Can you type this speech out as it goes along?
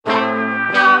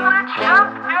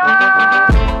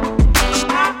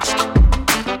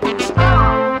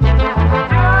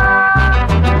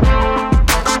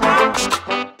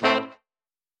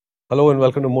Hello and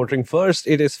welcome to MotorInc First.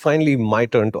 It is finally my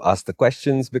turn to ask the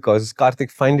questions because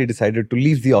Karthik finally decided to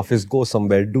leave the office, go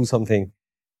somewhere, do something.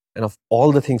 And of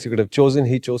all the things he could have chosen,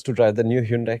 he chose to drive the new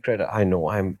Hyundai Creta. I know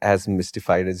I'm as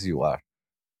mystified as you are.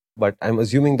 But I'm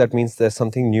assuming that means there's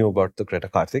something new about the Creta.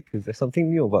 Karthik, is there something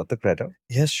new about the Creta?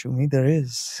 Yes, Shumi, there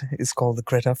is. It's called the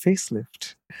Creta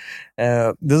Facelift.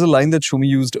 There's a line that Shumi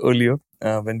used earlier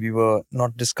when we were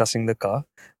not discussing the car,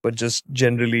 but just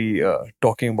generally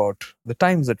talking about the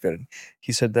times that we're in.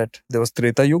 He said that there was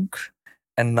Treta Yug,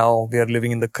 and now we are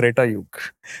living in the Creta Yug,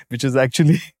 which is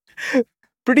actually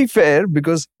pretty fair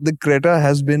because the Creta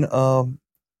has been a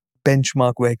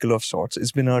benchmark vehicle of sorts.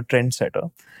 It's been a trendsetter.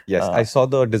 Yes, I saw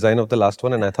the design of the last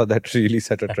one and I thought that really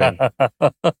set a trend.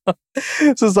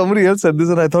 So somebody else said this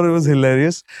and I thought it was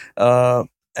hilarious.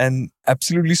 And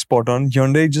absolutely spot on.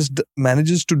 Hyundai just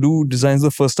manages to do designs the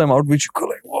first time out, which you go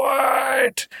like,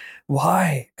 what?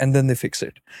 Why? And then they fix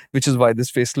it, which is why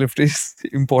this facelift is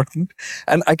important.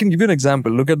 And I can give you an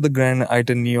example. Look at the Grand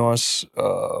i10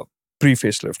 Neos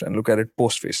pre-facelift and look at it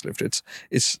post-facelift.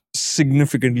 It's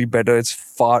significantly better.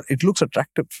 It looks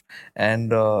attractive.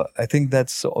 And I think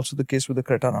that's also the case with the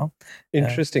Creta now.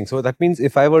 Interesting. So that means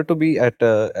if I were to be at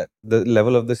the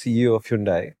level of the CEO of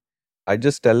Hyundai, I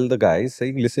just tell the guys,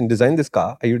 saying, listen, design this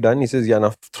car. Are you done? He says, yeah,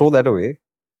 now throw that away.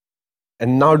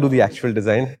 And now do the actual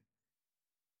design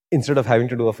instead of having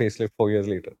to do a facelift 4 years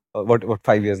later. Or what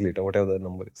 5 years later, whatever the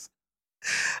number is.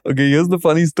 Okay, here's the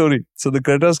funny story. So the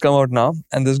Creta has come out now,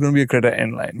 and there's going to be a Creta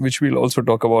N-Line, which we'll also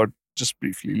talk about just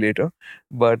briefly later.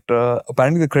 But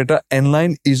apparently the Creta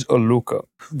N-Line is a looker.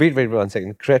 Wait 1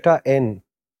 second. Creta N.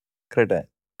 Creta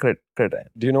N.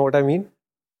 Do you know what I mean?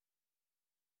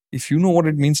 If you know what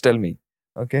it means, tell me.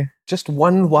 Okay. Just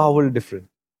one vowel different.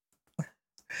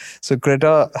 So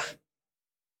Creta.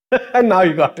 And now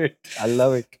you got it. I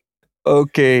love it.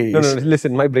 Okay. No,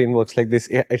 listen, my brain works like this.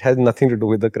 It has nothing to do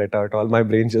with the Creta at all. My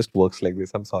brain just works like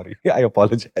this. I'm sorry. I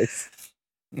apologize.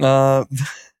 So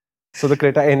the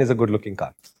Creta N is a good looking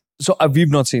car. So we've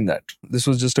not seen that. This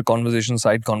was just a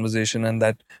side conversation, and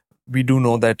that we do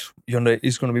know that Hyundai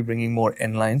is going to be bringing more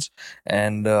N-lines.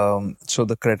 And so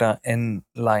the Creta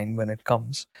N-Line, when it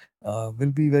comes,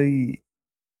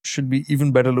 should be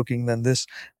even better looking than this.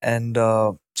 And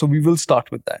so we will start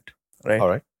with that, right? All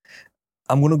right.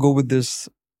 I'm going to go with this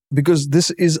because this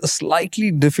is a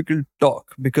slightly difficult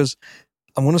talk, because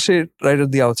I'm going to say right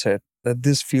at the outset that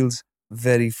this feels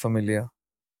very familiar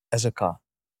as a car.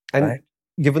 And right?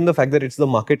 Given the fact that it's the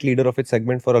market leader of its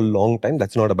segment for a long time,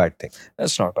 that's not a bad thing.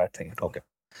 That's not a bad thing at all. Okay.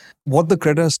 What the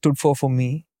Creta stood for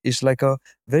me is like a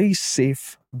very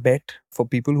safe bet for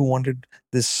people who wanted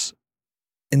this,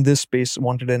 in this space,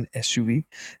 wanted an SUV,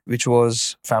 which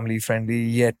was family friendly,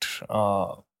 yet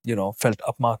felt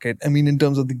upmarket. I mean, in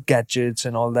terms of the gadgets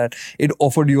and all that, it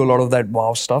offered you a lot of that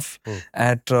wow stuff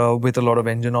with a lot of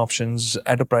engine options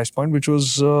at a price point, which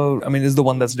was, is the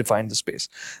one that's defined the space,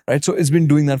 right? So it's been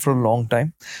doing that for a long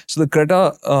time. So the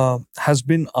Creta has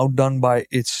been outdone by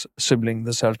its sibling,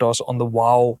 the Seltos, on the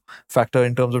wow factor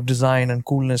in terms of design and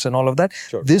coolness and all of that.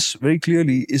 Sure. This very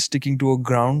clearly is sticking to a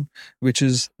ground, which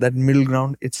is that middle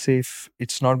ground. It's safe.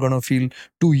 It's not going to feel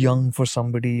too young for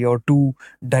somebody or too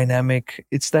dynamic.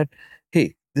 It's that,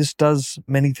 hey, this does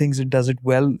many things. It does it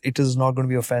well. It is not going to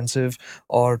be offensive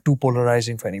or too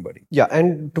polarizing for anybody. Yeah,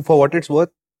 and for what it's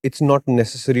worth, it's not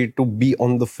necessary to be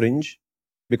on the fringe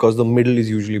because the middle is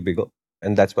usually bigger.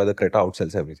 And that's why the Creta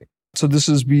outsells everything. So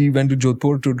we went to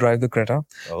Jodhpur to drive the Creta.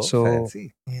 Oh,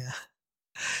 fancy. Yeah.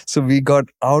 So we got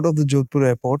out of the Jodhpur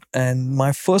airport, and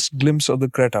my first glimpse of the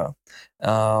Creta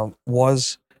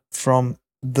was from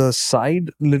the side,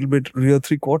 a little bit rear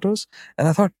 3/4, and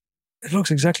I thought it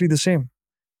looks exactly the same.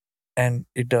 And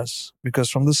it does, because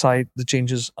from the side, the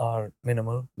changes are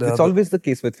minimal. It's always the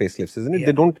case with facelifts, isn't it? Yeah.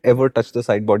 They don't ever touch the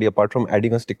side body apart from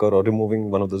adding a sticker or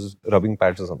removing one of those rubbing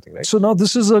pads or something, right? So now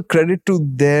this is a credit to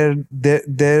their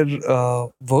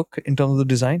work in terms of the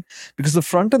design, because the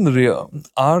front and the rear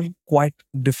are quite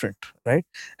different, right?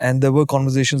 And there were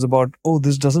conversations about, oh,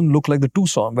 this doesn't look like the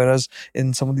Tucson, whereas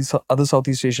in some of these other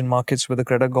Southeast Asian markets where the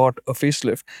Creta got a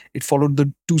facelift, it followed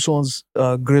the Tucson's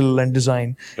grille and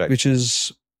design, right, which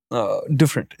is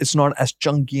different. It's not as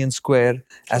chunky and square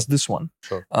as this one.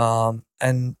 Sure.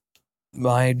 And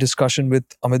my discussion with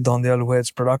Amit Dhondial, who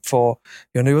heads product for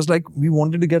Hyundai, was like, we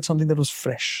wanted to get something that was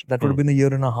fresh, that would have been a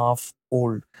year and a half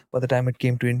old by the time it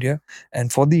came to India.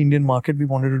 And for the Indian market, we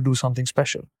wanted to do something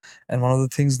special. And one of the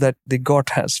things that they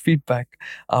got as feedback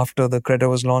after the Creta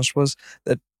was launched was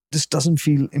that this doesn't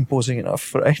feel imposing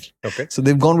enough, right? Okay. So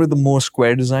they've gone with the more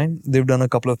square design. They've done a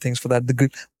couple of things for that. The grill,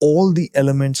 all the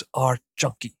elements are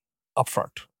chunky up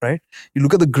front, right? You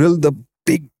look at the grill, the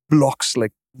big blocks,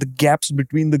 like the gaps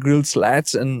between the grill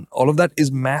slats and all of that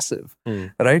is massive, Hmm.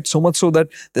 right? So much so that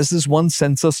there's this one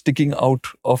sensor sticking out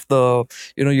of the,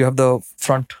 you have the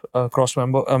front cross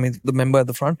member, I mean, the member at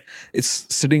the front. It's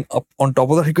sitting up on top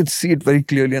of that. You could see it very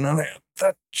clearly. And I'm like,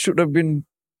 that should have been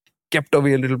kept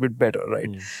away a little bit better, right?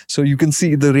 So you can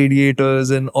see the radiators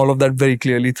and all of that very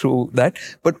clearly through that.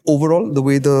 But overall, the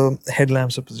way the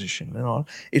headlamps are positioned and all,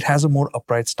 it has a more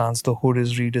upright stance. The hood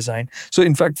is redesigned. So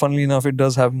in fact, funnily enough, it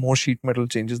does have more sheet metal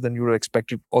changes than you would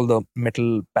expect. All the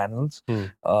metal panels.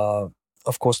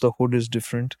 Of course, the hood is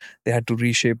different. They had to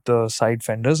reshape the side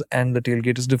fenders, and the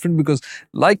tailgate is different because,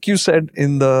 like you said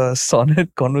in the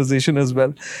sonnet conversation as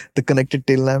well, the connected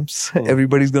tail lamps,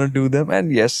 everybody's going to do them.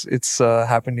 And yes, it's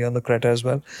happened here on the Creta as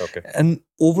well. Okay. And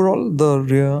overall, the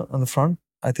rear and the front,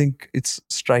 I think it's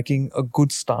striking a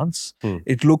good stance.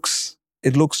 It looks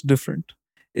different.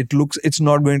 It's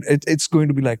not going, it's going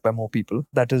to be liked by more people.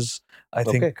 That is, I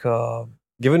think,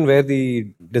 given where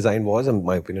the design was, in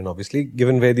my opinion, obviously,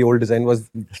 given where the old design was,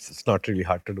 it's not really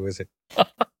hard to do, is it?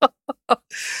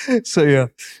 So yeah,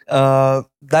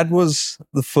 that was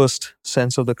the first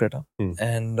sense of the Creta.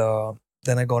 And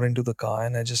then I got into the car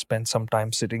and I just spent some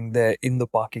time sitting there in the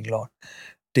parking lot,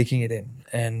 taking it in.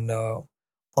 And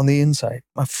on the inside,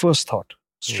 my first thought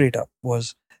straight up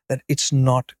was that it's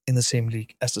not in the same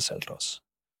league as the Seltos.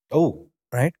 Oh.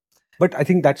 Right? But I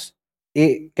think that's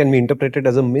A, can be interpreted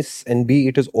as a miss, and B,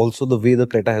 it is also the way the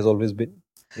Creta has always been,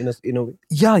 in a way.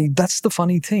 Yeah, that's the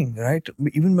funny thing, right?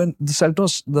 Even when the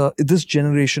Seltos, this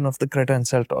generation of the Creta and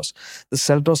Seltos, the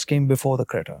Seltos came before the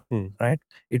Creta, right?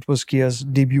 It was Kia's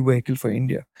debut vehicle for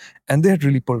India. And they had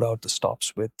really pulled out the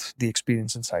stops with the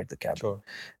experience inside the cabin. Sure.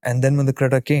 And then when the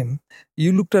Creta came,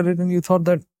 you looked at it and you thought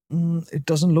that it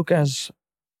doesn't look as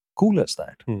cool as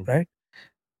that, right?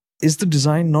 Is the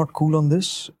design not cool on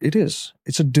this? It is.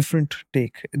 It's a different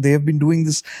take. They have been doing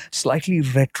this slightly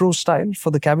retro style for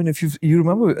the cabin. If you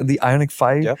remember the Ioniq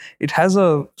 5, it has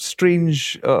a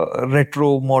strange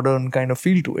retro modern kind of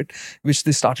feel to it, which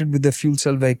they started with their fuel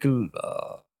cell vehicle.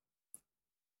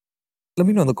 Let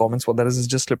me know in the comments what that is. It's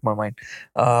just slipped my mind.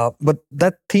 But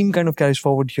that theme kind of carries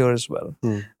forward here as well.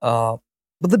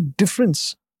 But the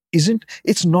difference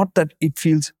it's not that it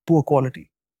feels poor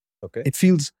quality. Okay. It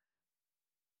feels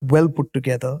well put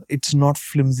together. It's not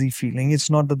flimsy feeling.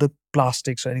 It's not that the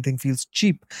plastics or anything feels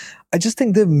cheap. I just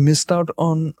think they've missed out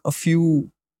on a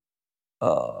few,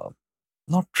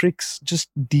 not tricks, just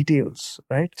details,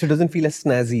 right? So it doesn't feel as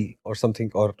snazzy or something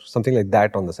like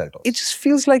that on the Seltos. It just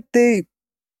feels like they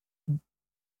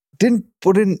didn't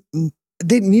put in,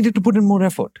 they needed to put in more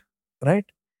effort, right?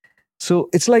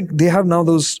 So it's like they have now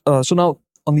those, so now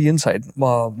on the inside,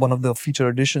 one of the feature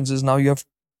additions is now you have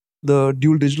the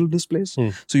dual digital displays.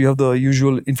 So you have the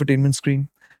usual infotainment screen,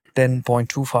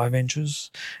 10.25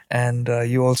 inches. And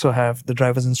you also have the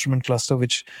driver's instrument cluster,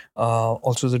 which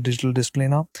also is a digital display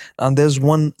now. And there's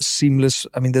one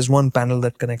there's one panel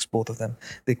that connects both of them.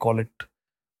 They call it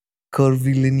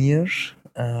curvilinear.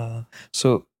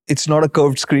 So it's not a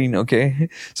curved screen, okay?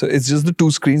 So it's just the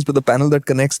two screens, but the panel that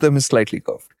connects them is slightly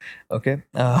curved, okay?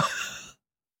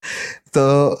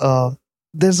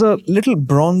 There's a little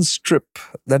bronze strip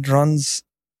that runs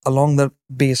along the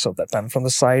base of that panel, from the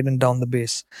side and down the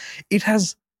base. It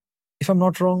has, if I'm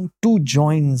not wrong, two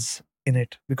joins in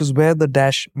it, because where the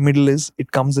dash middle is,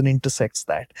 it comes and intersects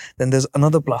that. Then there's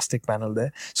another plastic panel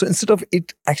there. So instead of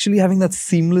it actually having that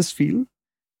seamless feel,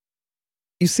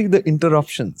 you see the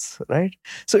interruptions, right?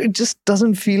 So it just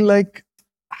doesn't feel like,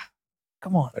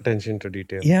 come on. Attention to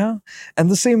detail. Yeah. And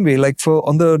the same way, like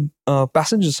on the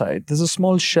passenger side, there's a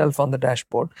small shelf on the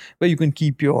dashboard where you can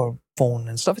keep your phone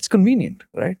and stuff. It's convenient,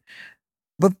 right?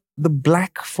 But the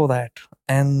black for that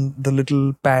and the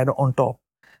little pad on top,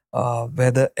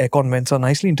 where the aircon vents are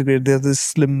nicely integrated. They're these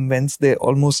slim vents. They're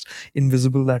almost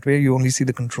invisible that way. You only see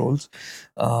the controls.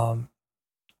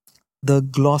 The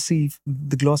glossy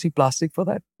plastic for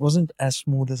that wasn't as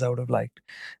smooth as I would have liked.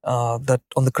 That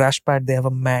on the crash pad, they have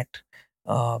a matte,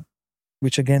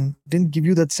 which again didn't give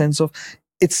you that sense of,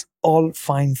 it's all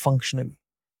fine functionally.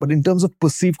 But in terms of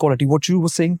perceived quality, what you were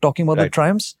saying, talking about the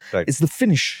Triumphs, it's the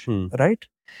finish, right?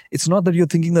 It's not that you're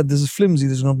thinking that this is flimsy,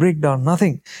 this is going to break down,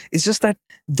 nothing. It's just that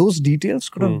those details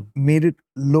could have made it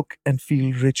look and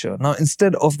feel richer. Now,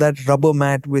 instead of that rubber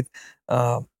mat with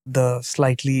the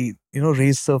slightly,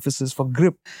 raised surfaces for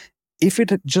grip, if it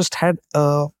had just had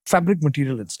a fabric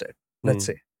material instead, let's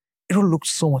say, it would look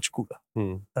so much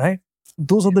cooler, right?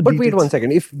 Those are the details. But wait one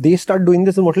second. If they start doing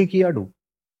this, then what will Kia do?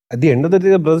 At the end of the day,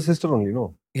 they're brother-sister only,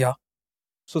 no? Yeah.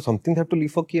 So something have to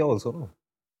leave for Kia also, no?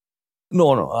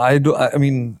 No. I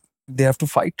mean, they have to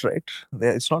fight, right?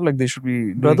 It's not like they should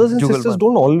be Brothers doing and sisters jugalband.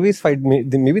 don't always fight.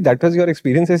 Maybe that was your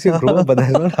experience as you grow up, but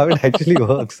that's not how it actually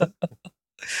works.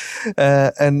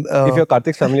 And If you're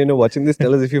Karthik's family and you're watching this,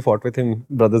 tell us if you fought with him,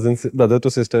 brother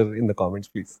to sister, in the comments,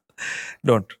 please.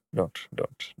 don't.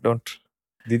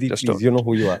 Didi, Just please, don't. you know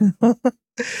who you are.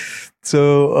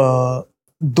 So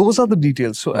those are the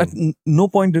details. So at no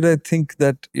point did I think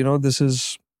that, this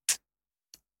is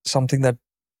something that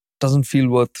doesn't feel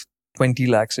worth 20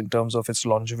 lakhs in terms of its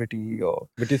longevity.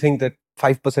 But you think that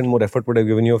 5% more effort would have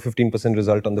given you a 15%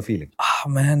 result on the feeling?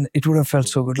 Man, it would have felt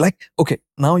so good. Like, okay,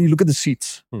 now you look at the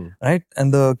seats, right?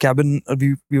 And the cabin,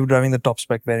 we were driving the top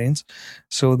spec variants.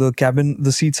 So the cabin,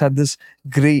 the seats had this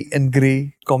gray and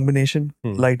gray combination,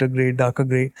 lighter gray, darker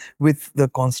gray, with the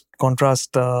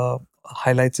contrast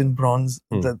highlights in bronze,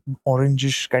 the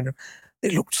orangish kind of.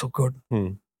 It looked so good.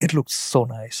 It looked so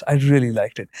nice. I really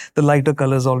liked it. The lighter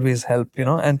colors always help,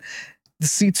 and the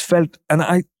seats felt, and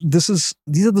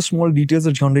these are the small details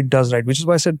that Hyundai does right, which is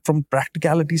why I said from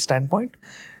practicality standpoint,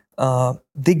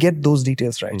 they get those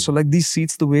details right. So like these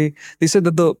seats, the way they said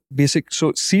that the basic,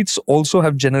 so seats also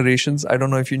have generations. I don't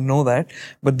know if you know that,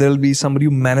 but there'll be somebody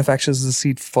who manufactures the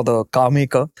seat for the car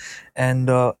maker, and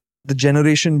the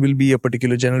generation will be a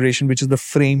particular generation, which is the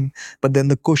frame, but then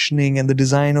the cushioning and the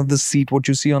design of the seat, what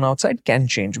you see on outside, can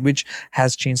change, which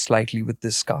has changed slightly with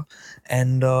this car.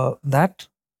 And that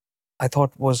I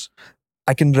thought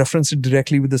I can reference it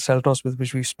directly with the Seltos with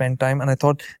which we spent time. And I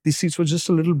thought these seats were just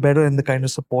a little better in the kind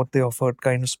of support they offered,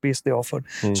 kind of space they offered.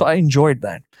 So I enjoyed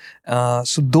that.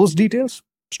 So those details,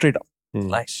 straight up,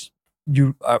 nice.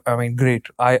 I mean, great.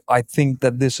 I think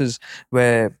that this is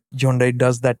where Hyundai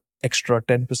does that extra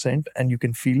 10% and you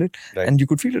can feel it, and you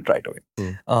could feel it right away,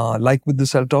 like with the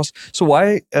Seltos. So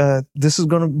why this is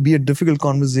going to be a difficult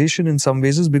conversation in some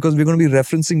ways is because we're going to be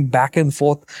referencing back and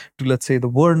forth to, let's say, the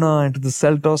Verna and to the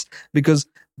Seltos, because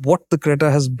what the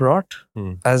Creta has brought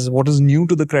as what is new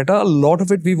to the Creta, a lot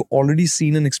of it we've already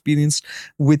seen and experienced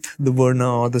with the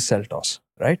Verna or the Seltos,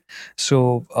 right?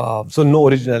 So no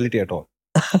originality at all.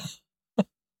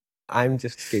 I'm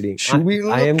just kidding.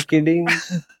 I am kidding.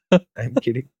 I'm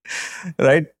kidding.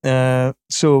 Right.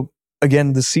 So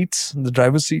again, the seats, the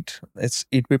driver's seat, it's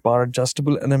 8-way power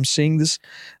adjustable. And I'm saying this,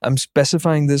 I'm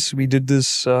specifying this. We did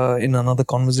this in another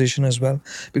conversation as well.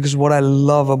 Because what I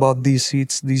love about these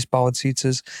seats, these powered seats,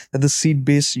 is that the seat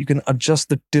base, you can adjust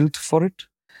the tilt for it,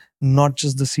 not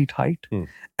just the seat height.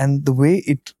 And the way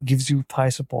it gives you thigh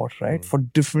support, right, for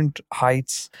different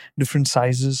heights, different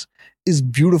sizes, is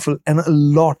beautiful. And a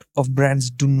lot of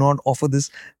brands do not offer this.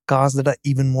 Cars that are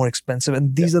even more expensive.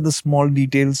 And these are the small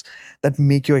details that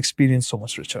make your experience so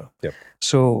much richer.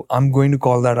 So I'm going to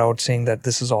call that out, saying that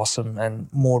this is awesome and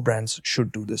more brands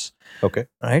should do this. Okay.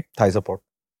 Right? Thigh support.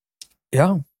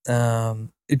 Yeah.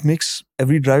 It makes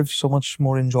every drive so much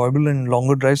more enjoyable and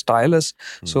longer drives tireless.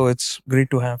 So it's great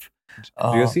to have.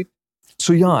 Rear seat?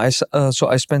 So yeah,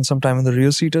 I spent some time in the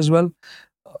rear seat as well.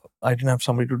 I didn't have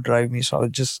somebody to drive me, so I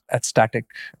was just at static,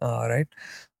 right?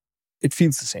 It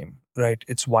feels the same, right?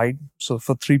 It's wide. So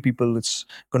for 3 people, it's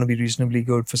going to be reasonably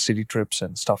good for city trips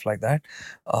and stuff like that.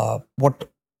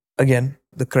 What, again,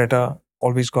 the Creta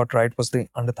always got right was the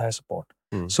under thigh support.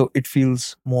 So it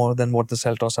feels more than what the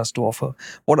Seltos has to offer.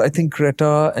 What I think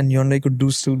Creta and Hyundai could do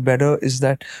still better is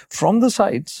that from the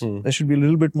sides, there should be a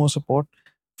little bit more support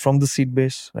from the seat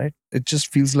base, right? It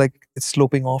just feels like it's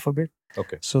sloping off a bit.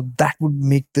 Okay. So that would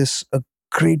make this a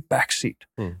great back seat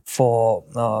for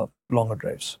longer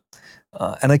drives.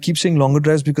 And I keep saying longer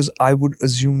drives because I would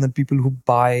assume that people who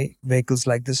buy vehicles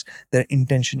like this, their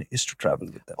intention is to travel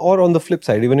with them. Or on the flip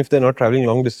side, even if they're not traveling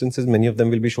long distances, many of them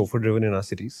will be chauffeur driven in our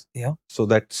cities. Yeah. So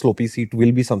that slopey seat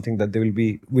will be something that they will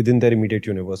be within their immediate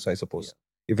universe, I suppose.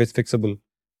 Yeah. If it's fixable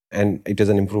and it is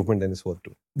an improvement, then it's worth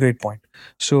doing. Great point.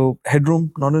 So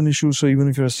headroom, not an issue. So even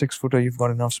if you're a 6-footer, you've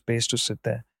got enough space to sit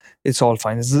there. It's all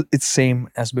fine. It's same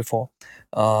as before.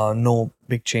 No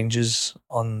big changes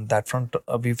on that front.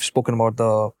 We've spoken about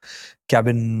the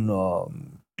cabin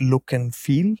look and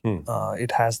feel.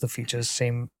 It has the features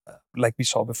same like we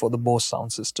saw before, the Bose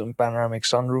sound system, panoramic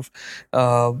sunroof.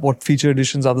 What feature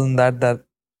additions other than that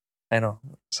I know,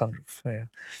 sunroof.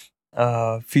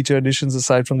 Yeah. Feature additions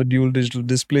aside from the dual digital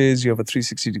displays, you have a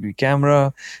 360-degree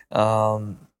camera.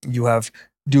 You have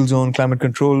dual zone climate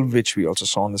control, which we also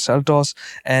saw on the Seltos.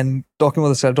 And talking about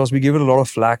the Seltos, we gave it a lot of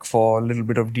flack for a little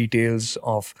bit of details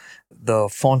of the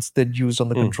fonts that used on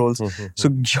the controls. So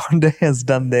Hyundai has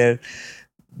done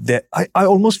I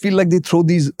almost feel like they throw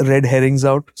these red herrings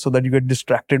out so that you get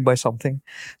distracted by something.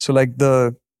 So like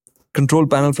the control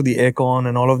panel for the aircon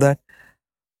and all of that,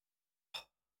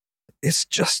 it's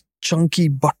just chunky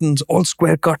buttons, all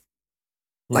square cut.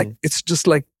 Like it's just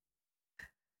like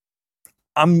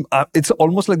it's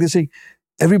almost like they say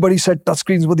everybody said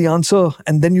touchscreens were the answer,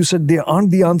 and then you said they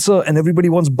aren't the answer, and everybody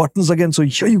wants buttons again. So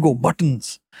here you go,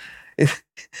 buttons.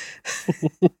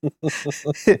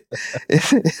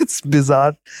 It's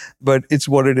bizarre, but it's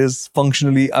what it is.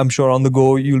 Functionally, I'm sure on the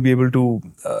go you'll be able to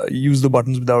use the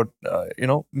buttons without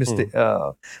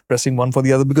pressing one for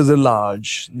the other, because they're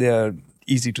large, they're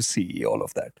easy to see, all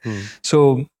of that.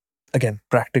 So again,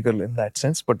 practical in that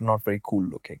sense, but not very cool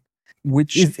looking.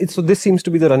 So this seems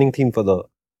to be the running theme for the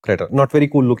Creta. Not very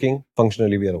cool looking.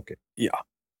 Functionally, we are okay. Yeah.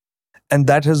 And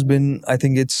that has been, I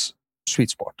think, its sweet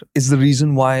spot. It's the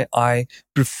reason why I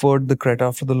preferred the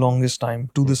Creta for the longest time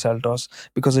to the Seltos,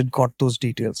 because it got those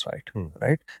details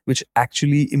right? Which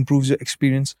actually improves your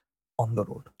experience on the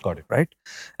road. Got it. Right?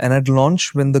 And at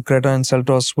launch, when the Creta and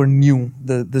Seltos were new,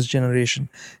 this generation,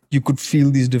 you could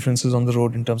feel these differences on the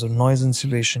road in terms of noise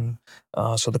insulation.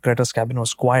 So the Creta's cabin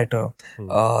was quieter.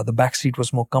 The back seat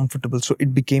was more comfortable. So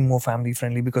it became more family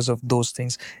friendly because of those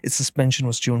things. Its suspension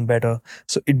was tuned better.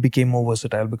 So it became more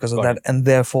versatile because of that. And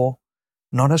therefore,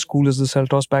 not as cool as the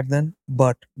Seltos back then,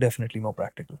 but definitely more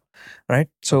practical, right?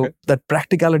 So that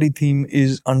practicality theme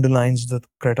underlines the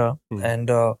Creta, and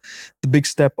the big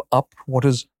step up. What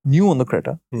is new on the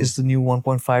Creta is the new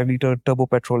 1.5 liter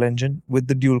Turbopetrol engine with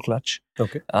the dual clutch,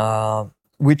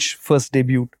 which first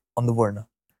debuted on the Verna.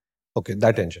 Okay,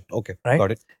 that engine. Okay, right?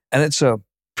 Got it. And it's a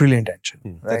brilliant engine.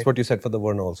 Right? That's what you said for the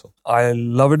Verna also. I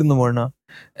love it in the Verna,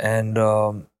 and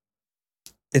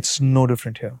it's no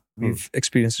different here. We've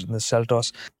experienced it in the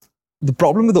Seltos. The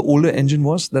problem with the older engine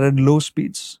was that at low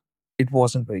speeds, it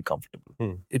wasn't very comfortable.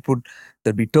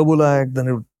 There'd be turbo lag, then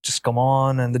it would just come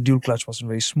on, and the dual clutch wasn't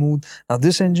very smooth. Now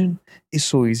this engine is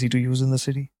so easy to use in the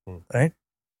city, right?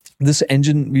 This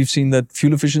engine, we've seen that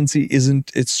fuel efficiency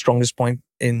isn't its strongest point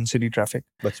in city traffic.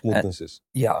 But smoothness is.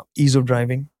 Yeah, ease of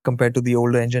driving compared to the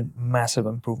older engine, massive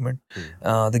improvement.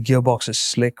 The gearbox is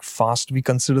slick, fast. We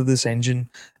consider this engine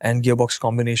and gearbox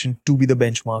combination to be the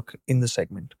benchmark in the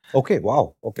segment. Okay,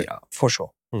 wow. Okay. Yeah, for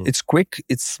sure. It's quick,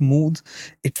 it's smooth,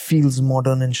 it feels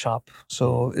modern and sharp.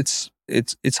 So it's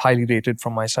highly rated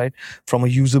from my side, from a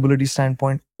usability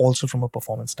standpoint, also from a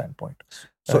performance standpoint.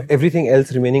 So everything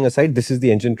else remaining aside, this is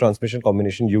the engine transmission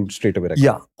combination you'd straight away recommend.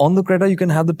 Yeah, on the Creta you can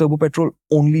have the turbo petrol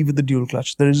only with the dual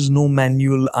clutch. There is no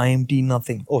manual, IMT,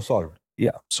 nothing. Oh, solved.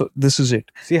 Yeah, so this is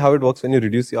it. See how it works when you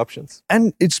reduce the options.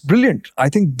 And it's brilliant. I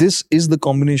think this is the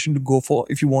combination to go for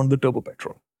if you want the turbo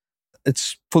petrol.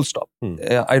 It's full stop.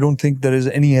 I don't think there is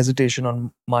any hesitation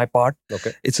on my part.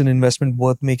 Okay. It's an investment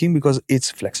worth making because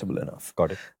it's flexible enough.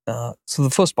 Got it. So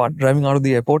the first part, driving out of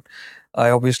the airport,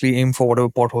 I obviously aimed for whatever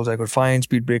potholes I could find,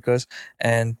 speed breakers,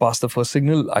 and past the first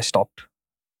signal, I stopped.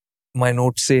 My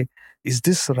notes say, is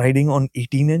this riding on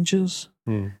 18 inches?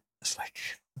 It's like,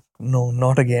 no,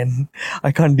 not again.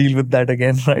 I can't deal with that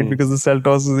again, right? Because the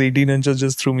Seltos is 18 inches,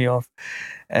 just threw me off.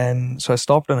 And so I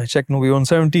stopped and I checked, no, we were on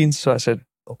 17. So I said,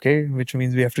 okay, which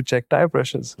means we have to check tire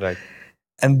pressures. Right.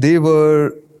 And they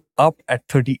were up at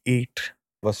 38.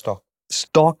 Was stock.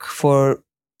 Stock for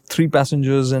 3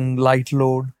 passengers and light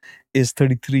load is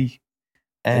 33.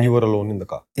 And you were alone in the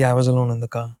car? Yeah, I was alone in the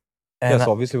car. And yes,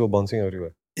 obviously we're bouncing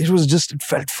everywhere. It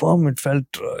felt firm.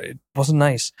 It wasn't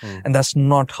nice. And that's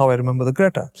not how I remember the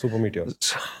Creta. Super Meteor.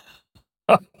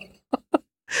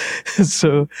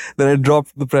 So then I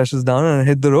dropped the pressures down and I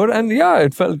hit the road, and yeah,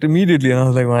 it felt immediately. And I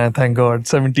was like, man, thank God,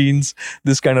 17s,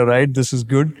 this kind of ride, this is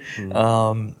good.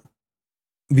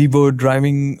 We were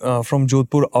driving from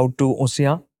Jodhpur out to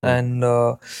Osia, and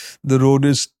the road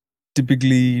is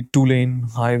typically 2-lane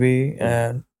highway,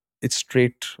 and it's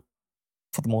straight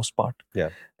for the most part. Yeah.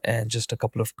 And just a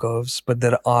couple of curves, but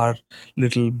there are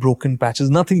little broken patches,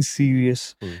 nothing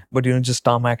serious, but just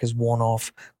tarmac is worn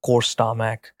off, coarse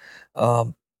tarmac.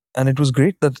 And it was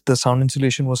great that the sound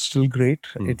insulation was still great.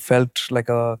 It felt like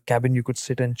a cabin you could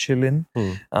sit and chill in.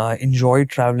 Enjoy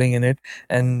traveling in it.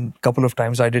 And a couple of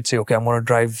times I did say, okay, I'm going to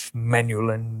drive manual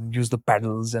and use the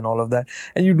pedals and all of that.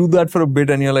 And you do that for a bit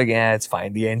and you're like, yeah, it's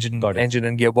fine. The engine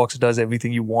and gearbox does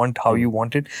everything you want, how you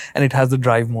want it. And it has the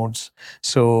drive modes.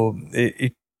 So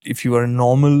if you are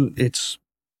normal, it's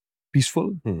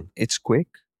peaceful. It's quick.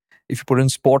 If you put in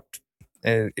sport,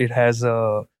 it has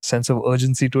a sense of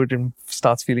urgency to it and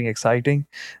starts feeling exciting.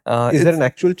 Is there an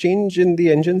actual change in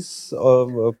the engine's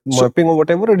mapping or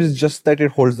whatever, or is it just that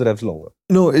it holds the revs longer?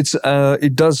 No,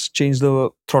 it does change the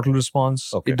throttle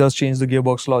response. Okay. It does change the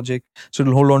gearbox logic. So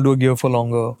it'll hold on to a gear for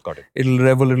longer. Got it. It'll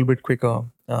rev a little bit quicker.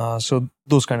 So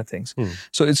those kind of things.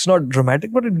 So it's not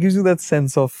dramatic, but it gives you that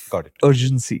sense of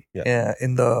urgency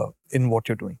in what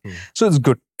you're doing. So it's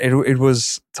good. It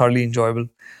was thoroughly enjoyable.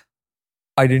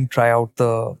 I didn't try out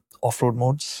the off-road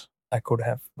modes. I could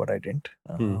have, but I didn't.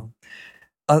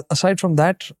 Aside from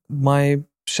that, my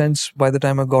sense by the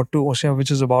time I got to Oceania,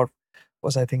 which is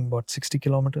was I think about 60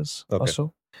 kilometers or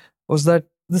so, was that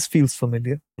this feels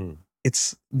familiar.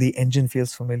 It's the engine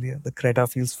feels familiar. The Creta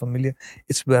feels familiar.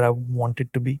 It's where I want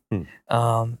it to be.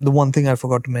 The one thing I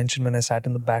forgot to mention when I sat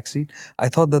in the back seat, I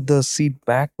thought that the seat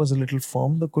back was a little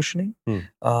firm, the cushioning.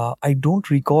 I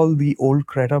don't recall the old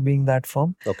Creta being that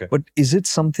firm. But is it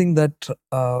something that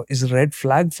is a red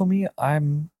flag for me?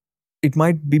 It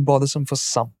might be bothersome for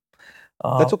some.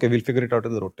 That's okay. We'll figure it out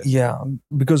in the road test. Yeah,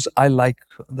 because I like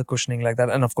the cushioning like that.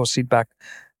 And of course, seat back,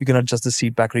 you can adjust the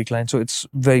seat back recline. So it's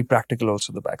very practical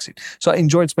also, the back seat. So I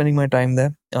enjoyed spending my time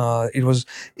there.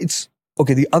 It's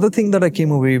okay. The other thing that I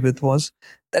came away with was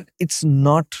that it's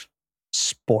not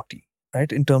sporty,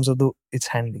 right? In terms of its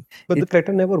handling. But the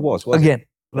Creta never was again,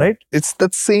 right? It's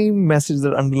that same message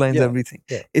that underlines everything.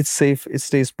 Yeah. It's safe. It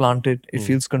stays planted. It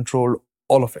feels controlled.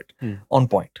 All of it on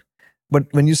point. But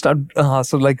when you start,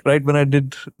 so like right when I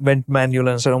went manual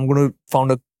and said I'm going to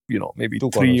found maybe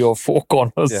 3 or 4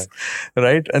 corners,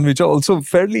 right, and which are also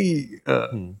fairly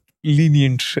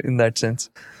lenient in that sense.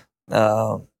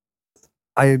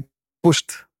 I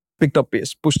picked up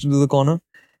pace, pushed into the corner.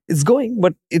 It's going,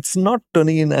 but it's not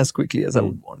turning in as quickly as I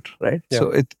would want, right? Yeah.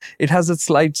 So it has a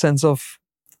slight sense of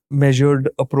measured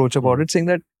approach about it, saying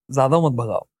that ज़्यादा मत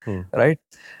भगाओ, right?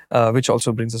 Which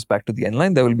also brings us back to the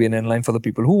N-Line. There will be an N-Line for the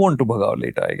people who want to bhagao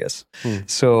later, I guess.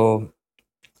 So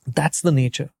that's the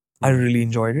nature. I really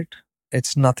enjoyed it.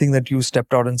 It's nothing that you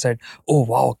stepped out and said, "Oh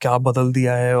wow, kya badal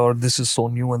diya hai," or "This is so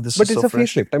new and this is so fresh." But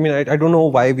it's a facelift. I mean, I don't know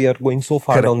why we are going so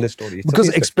far down this story. Because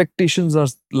expectations are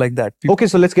like that. Okay,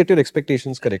 so let's get your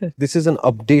expectations correct. This is an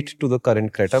update to the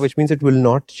current Creta, which means it will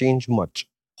not change much.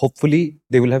 Hopefully,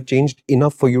 they will have changed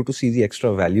enough for you to see the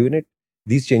extra value in it.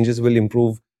 These changes will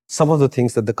improve some of the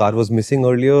things that the car was missing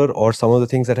earlier, or some of the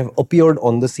things that have appeared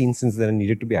on the scene since then and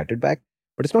needed to be added back.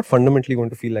 But it's not fundamentally going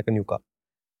to feel like a new car.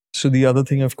 So the other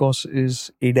thing, of course,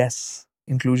 is ADAS.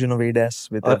 Inclusion of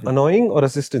ADAS with annoying or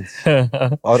assistance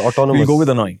or autonomous. We'll go with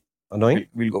annoying. Annoying?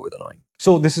 We'll go with annoying.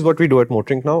 So this is what we do at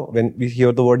MotorInc now. When we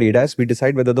hear the word ADAS, we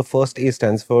decide whether the first A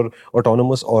stands for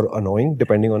autonomous or annoying,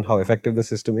 depending on how effective the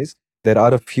system is. There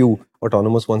are a few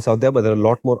autonomous ones out there, but there are a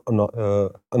lot more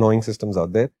annoying systems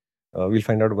out there. We'll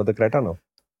find out about the Creta now.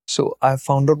 So I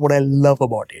found out what I love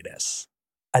about ADAS.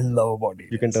 I love about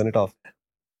ADAS. You can turn it off.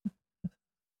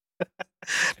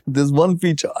 There's one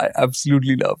feature I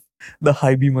absolutely love. The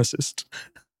high beam assist.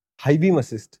 High beam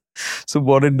assist. So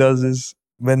what it does is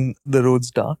when the road's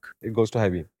dark, it goes to high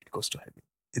beam. It goes to high beam.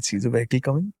 It sees a vehicle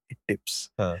coming, it tips.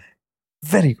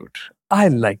 Very good. I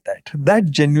like that. That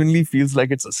genuinely feels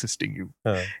like it's assisting you.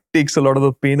 Takes a lot of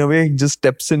the pain away, just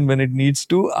steps in when it needs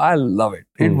to. I love it.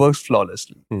 It works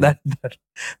flawlessly.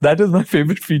 That is my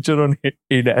favorite feature on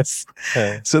ADAS.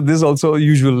 So this is also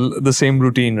the same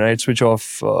routine, right? Switch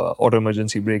off auto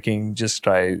emergency braking, just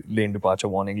try lane departure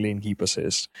warning, lane keep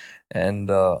assist. And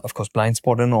of course, blind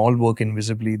spot and all work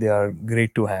invisibly. They are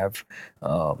great to have.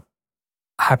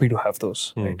 Happy to have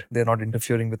those, right? They're not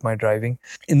interfering with my driving.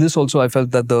 In this also, I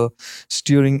felt that the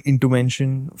steering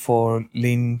intervention for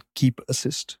lane keep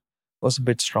assist was a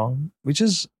bit strong, which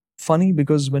is funny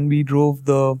because when we drove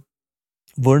the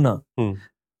Verna,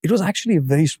 it was actually a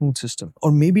very smooth system.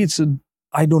 Or maybe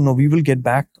I don't know, we will get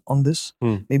back on this.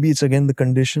 Maybe it's again the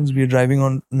conditions. We are driving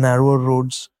on narrower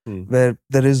roads where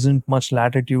there isn't much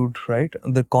latitude, right?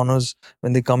 The corners,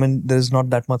 when they come in, there's not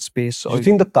that much space. Do you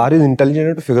think the car is intelligent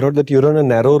enough to figure out that you're on a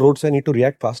narrow road, so I need to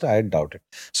react faster? I doubt it.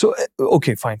 So,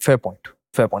 okay, fine. Fair point.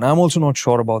 I'm also not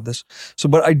sure about this. So,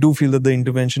 but I do feel that the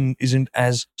intervention isn't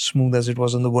as smooth as it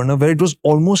was on the Verna, where it was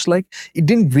almost like it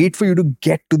didn't wait for you to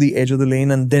get to the edge of the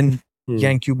lane and then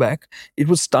yank you back. It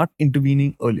would start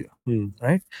intervening earlier,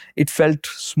 right? It felt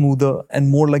smoother and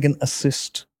more like an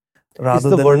assist rather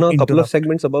than. Is the Verna a couple of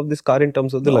segments above this car in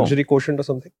terms of the luxury quotient or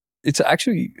something? It's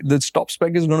actually, the top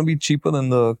spec is going to be cheaper than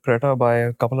the Creta by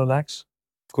a couple of lakhs.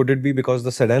 Could it be because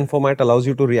the sedan format allows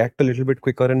you to react a little bit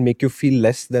quicker and make you feel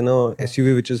less than a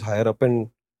SUV which is higher up and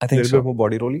I think a little bit more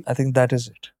body rolly? I think that is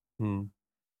it.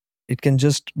 It can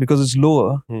just, because it's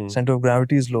lower, center of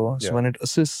gravity is lower. So when it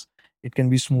assists, it can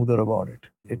be smoother about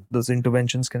it. Those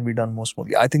interventions can be done more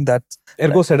smoothly. I think that...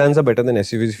 Ergo sedans are better than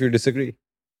SUVs if you disagree.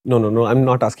 No. I'm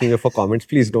not asking you for comments.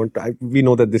 Please don't. We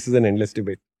know that this is an endless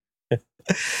debate.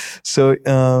 So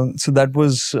that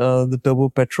was the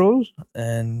Turbopetrol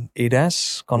and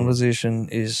ADAS conversation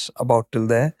is about till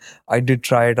there. I did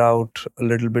try it out a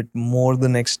little bit more the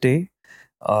next day,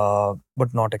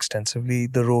 but not extensively.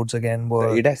 The roads again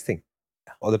were... The ADAS thing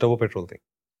or the Turbopetrol thing?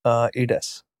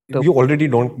 ADAS. You already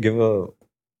don't give a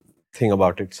thing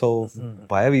about it. So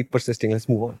why are we persisting? Let's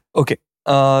move on. Okay.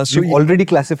 So You've already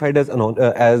classified as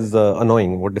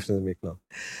annoying. What difference does it make now?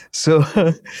 So,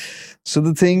 so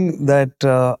the thing that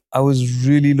I was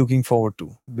really looking forward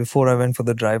to before I went for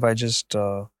the drive, I just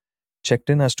checked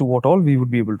in as to what all we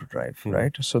would be able to drive,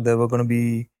 right? So there were going to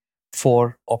be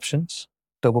 4 options: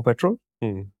 Turbopetrol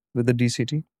with the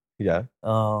DCT, Yeah,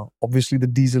 obviously the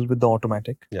diesel with the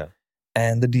automatic, yeah,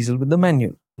 and the diesel with the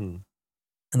manual.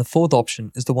 And the 4th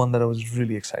option is the one that I was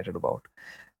really excited about,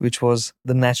 which was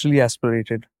the naturally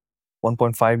aspirated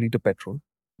 1.5 liter petrol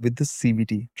with the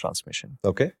CVT transmission.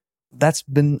 Okay. That's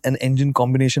been an engine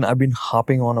combination I've been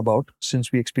harping on about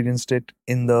since we experienced it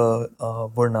in the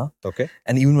Verna. Okay.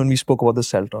 And even when we spoke about the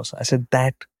Seltos, I said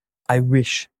that I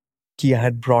wish Kia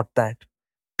had brought that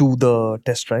to the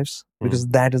test drives, because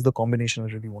that is the combination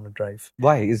I really want to drive.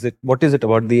 Why is it? What is it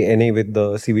about the NA with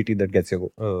the CVT that gets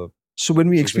you? So when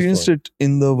we experienced it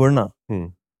in the Verna,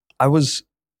 I was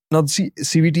now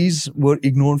CVTs were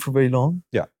ignored for very long.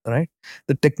 Yeah. Right.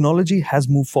 The technology has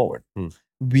moved forward.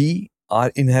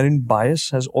 Our inherent bias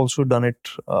has also done it.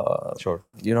 Sure.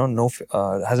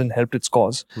 Hasn't helped its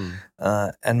cause,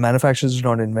 and manufacturers do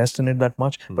not invest in it that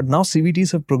much. But now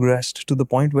CVTs have progressed to the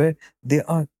point where they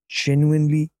are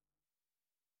genuinely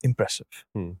impressive.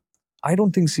 I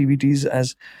don't think CVTs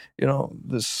as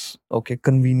this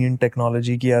convenient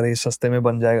technology कि यार ये सस्ते में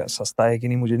बन जाएगा, सस्ता है कि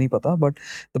नहीं मुझे नहीं पता, but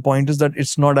the point is that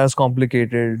it's not as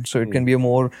complicated, so it can be a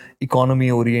more economy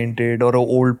oriented or an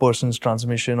old person's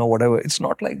transmission or whatever. It's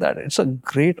not like that. It's a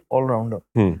great all-rounder.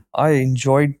 I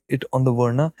enjoyed it on the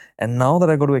Verna, and now that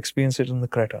I got to experience it in the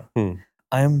Creta,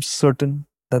 I am certain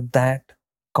that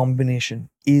combination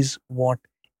is what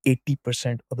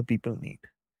 80% of the people need.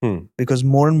 Because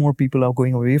more and more people are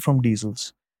going away from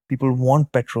diesels. People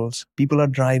want petrols. People are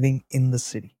driving in the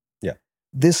city. Yeah.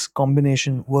 This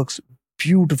combination works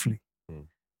beautifully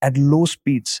at low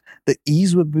speeds. The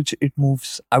ease with which it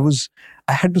moves. I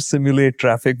had to simulate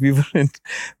traffic. We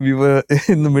were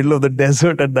in the middle of the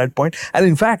desert at that point. And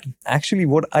in fact, actually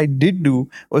what I did do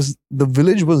was, the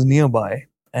village was nearby,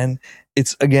 and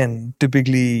it's again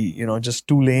typically, just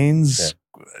 2 lanes. Yeah.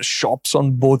 Shops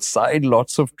on both sides,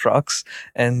 lots of trucks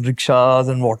and rickshaws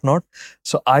and whatnot.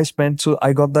 So I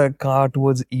got the car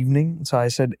towards evening. So I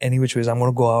said, any which ways, I'm going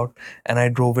to go out. And I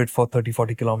drove it for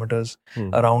 30-40 kilometers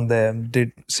around there.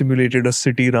 Simulated a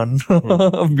city run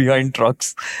behind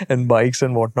trucks and bikes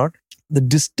and whatnot. The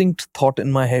distinct thought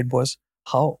in my head was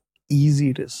how easy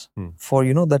it is for,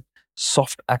 that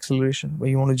soft acceleration where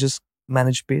you want to just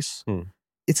manage pace.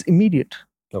 It's immediate.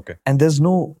 Okay. And there's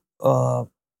no...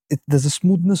 there's a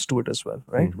smoothness to it as well,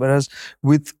 right? Whereas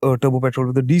with Turbopetrol,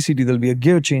 with the DCT, there'll be a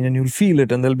gear change and you'll feel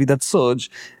it, and there'll be that surge,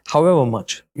 however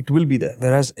much, it will be there.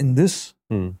 Whereas in this...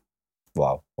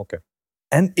 Wow, okay.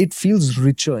 And it feels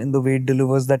richer in the way it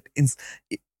delivers that,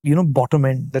 bottom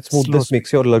end. That smoothness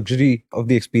makes your luxury of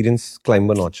the experience climb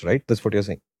a notch, right? That's what you're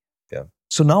saying. Yeah.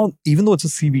 So now, even though it's a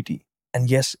CVT, and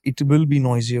yes, it will be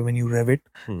noisier when you rev it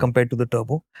compared to the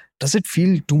turbo, does it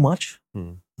feel too much?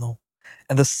 No.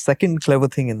 And the second clever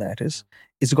thing in that is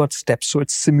it's got steps, so it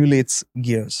simulates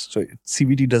gears. So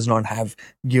CVT does not have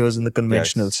gears in the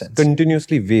conventional sense.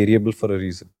 Continuously variable for a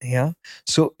reason. Yeah.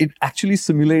 So it actually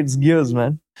simulates gears,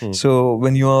 man. So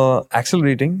when you are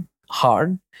accelerating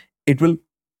hard, it will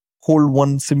hold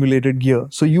one simulated gear.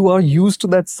 So you are used to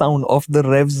that sound of the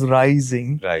revs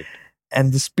rising. Right.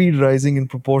 And the speed rising in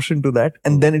proportion to that,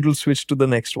 and then it will switch to the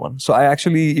next one. So I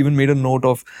actually even made a note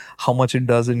of how much it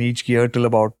does in each gear till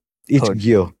about each third.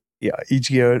 Gear. Yeah, each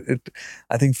gear.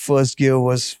 I think first gear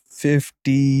was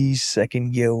 50,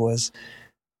 second gear was...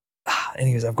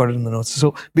 Anyways, I've got it in the notes.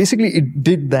 So basically it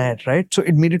did that, right? So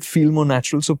it made it feel more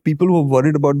natural. So people who are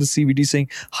worried about the CVT saying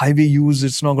highway use,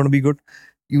 it's not going to be good,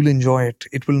 you'll enjoy it.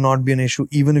 It will not be an issue.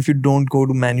 Even if you don't go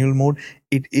to manual mode,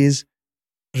 it is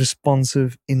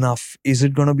responsive enough. Is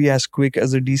it going to be as quick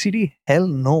as a DCT? Hell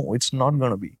no, it's not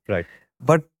going to be. Right.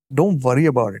 But don't worry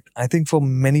about it. I think for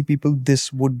many people,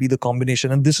 this would be the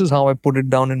combination. And this is how I put it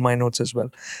down in my notes as well.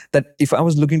 That if I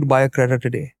was looking to buy a Creta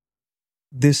today,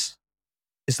 this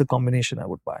is the combination I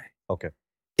would buy. Okay.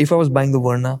 If I was buying the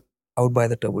Verna, I would buy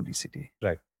the Turbo DCT.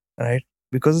 Right. Right?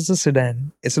 Because it's a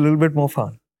sedan, it's a little bit more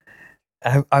fun.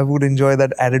 I would enjoy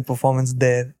that added performance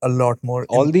there a lot more.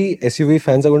 All the SUV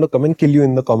fans are going to come and kill you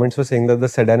in the comments for saying that the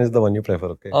sedan is the one you prefer,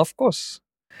 okay? Of course.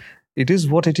 It is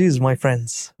what it is, my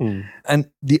friends.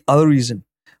 And the other reason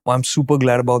why I'm super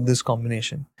glad about this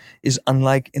combination is,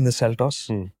 unlike in the Seltos,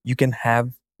 you can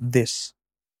have this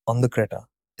on the Creta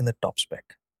in the top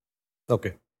spec.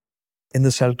 Okay. In the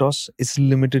Seltos, it's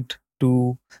limited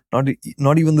to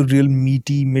not even the real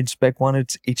meaty mid-spec one.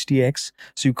 It's HTX,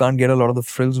 so you can't get a lot of the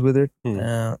frills with it.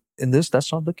 In this,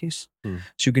 that's not the case. So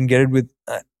you can get it with.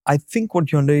 I think what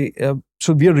Hyundai.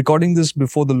 So we are recording this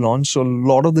before the launch, so a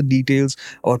lot of the details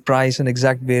or price and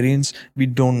exact variants we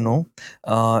don't know.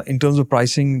 In terms of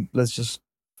pricing, let's just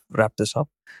wrap this up.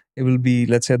 It will be,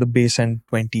 let's say, the base end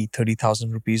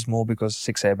 30,000 rupees more, because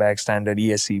 6 airbags, standard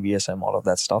ESC, VSM, all of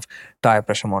that stuff. Tire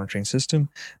pressure monitoring system.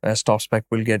 Top spec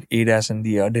will get ADAS and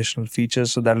the additional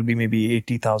features, so that'll be maybe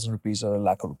 80,000 rupees or a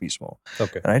lakh of rupees more.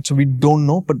 Okay. Right. So we don't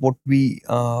know, but what we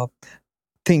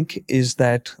think is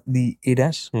that the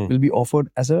ADAS will be offered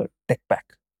as a tech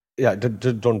pack. Yeah,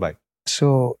 just don't buy.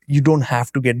 So you don't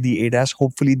have to get the ADAS.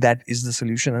 Hopefully that is the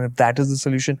solution. And if that is the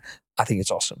solution, I think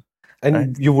it's awesome. And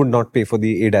right? You would not pay for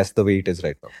the ADAS the way it is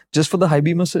right now? Just for the high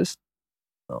beam assist?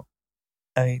 No.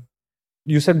 I mean,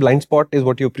 you said blind spot is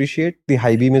what you appreciate. The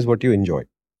high beam is what you enjoy.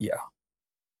 Yeah.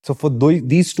 So for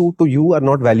these two to you are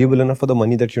not valuable enough for the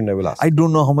money that Hyundai will ask. I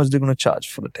don't know how much they're going to charge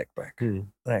for the tech pack.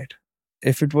 Right.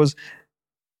 If it was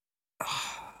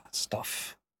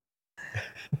stuff.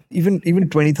 even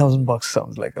 20,000 bucks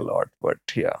sounds like a lot, but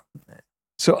yeah.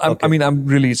 So I mean,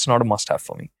 it's not a must-have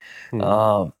for me.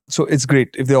 So it's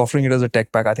great if they're offering it as a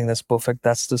tech pack. I think that's perfect.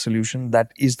 That's the solution.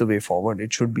 That is the way forward.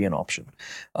 It should be an option.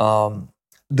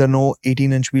 There are no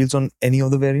 18-inch wheels on any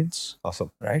of the variants.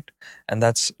 Awesome, right? And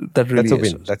that's a win.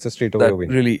 Awesome. That's a straight away win.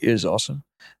 That really is awesome.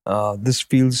 This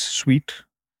feels sweet.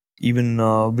 Even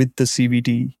with the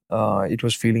CVT, it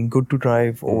was feeling good to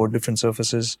drive over different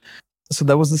surfaces. So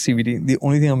that was the CVT. The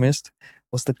only thing I missed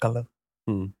was the color.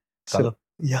 Color?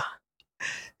 Yeah.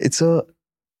 It's a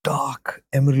dark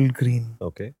emerald green.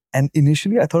 Okay. And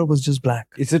initially I thought it was just black.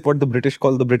 Is it what the British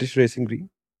call the British racing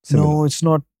green? Similar. No, it's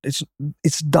not.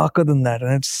 It's darker than that.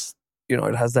 And it's,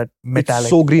 it has that metallic. It's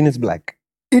so green it's black.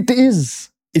 It is.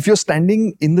 If you're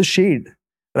standing in the shade,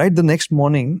 right? The next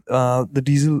morning, the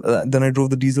diesel, then I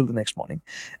drove the diesel the next morning.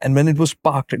 And when it was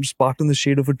parked in the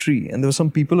shade of a tree. And there were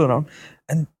some people around.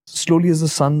 And slowly as the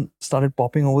sun started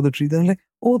popping over the tree, they're like,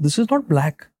 oh, this is not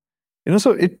black.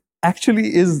 So it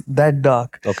actually is that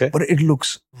dark. Okay. But it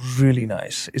looks really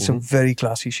nice. It's a very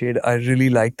classy shade. I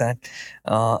really like that.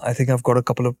 I think I've got a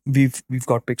couple of, we've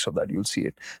got pics of that. You'll see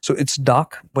it. So it's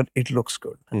dark, but it looks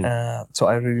good. So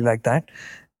I really like that.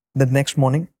 The next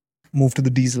morning, moved to the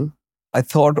diesel. I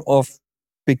thought of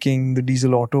picking the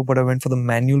diesel auto, but I went for the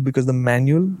manual because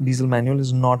the diesel manual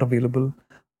is not available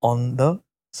on the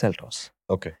Seltos.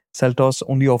 Okay. Seltos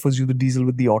only offers you the diesel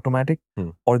with the automatic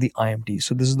or the IMT.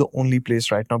 So this is the only place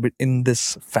right now, but in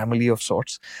this family of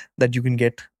sorts, that you can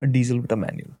get a diesel with a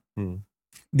manual.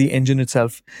 The engine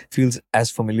itself feels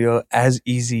as familiar, as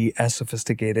easy, as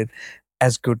sophisticated,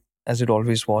 as good as it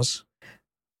always was.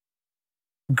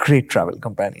 Great travel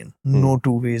companion. No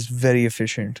two ways, very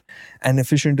efficient. And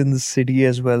efficient in the city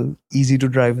as well. Easy to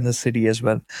drive in the city as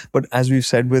well. But as we've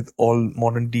said with all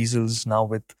modern diesels now,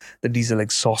 with the diesel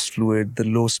exhaust fluid, the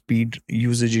low speed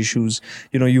usage issues,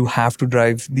 you have to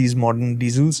drive these modern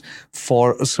diesels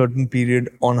for a certain period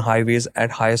on highways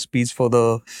at higher speeds for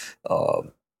the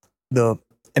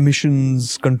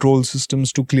emissions control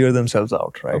systems to clear themselves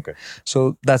out, right? Okay.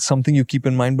 So that's something you keep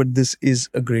in mind, but this is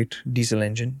a great diesel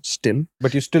engine still.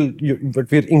 But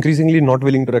but we're increasingly not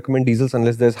willing to recommend diesels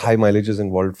unless there's high mileages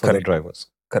involved for the drivers.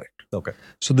 Correct. Okay.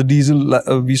 So the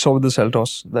diesel, we saw with the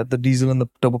Seltos that the diesel and the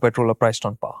Turbopetrol are priced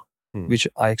on par, which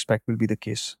I expect will be the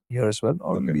case here as well,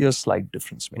 or maybe a slight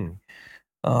difference maybe.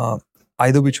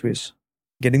 Either which ways,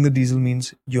 getting the diesel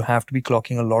means you have to be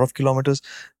clocking a lot of kilometers,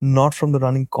 not from the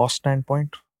running cost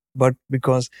standpoint, but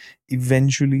because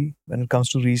eventually when it comes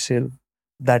to resale,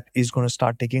 that is going to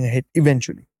start taking a hit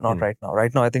eventually, not right now.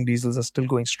 Right now, I think diesels are still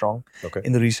going strong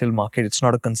in the resale market. It's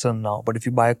not a concern now, but if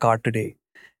you buy a car today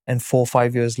and 4 or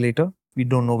 5 years later, we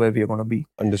don't know where we are going to be.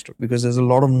 Understood. Because there's a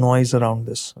lot of noise around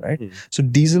this, right? So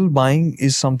diesel buying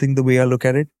is something, the way I look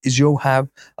at it, is you have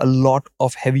a lot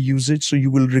of heavy usage. So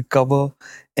you will recover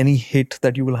any hit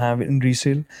that you will have in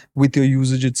resale with your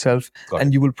usage itself.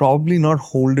 And you will probably not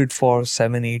hold it for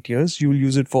 7, 8 years. You will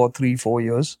use it for 3, 4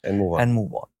 years and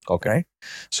move on. Okay. Right?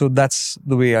 So that's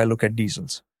the way I look at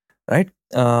diesels, right?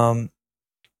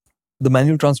 The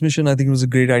manual transmission, I think it was a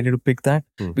great idea to pick that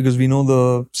because we know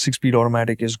the 6-speed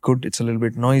automatic is good. It's a little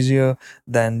bit noisier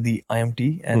than the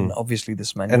IMT and obviously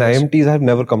this manual. And IMTs have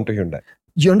never come to Hyundai.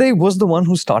 Hyundai was the one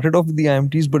who started off with the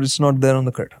IMTs, but it's not there on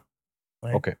the Creta.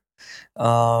 Right? Okay.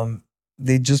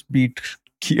 They just beat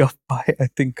Kia by, I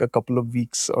think, a couple of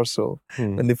weeks or so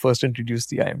when they first introduced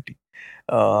the IMT.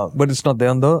 But it's not there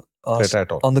on the Creta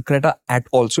at all. On the Creta at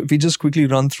all. So if we just quickly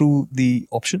run through the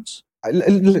options.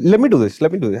 Let me do this.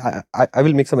 I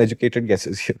will make some educated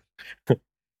guesses here.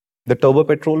 The turbo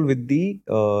petrol with the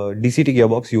DCT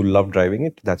gearbox, you love driving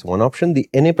it. That's one option. The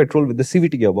NA petrol with the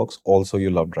CVT gearbox, also you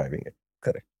love driving it.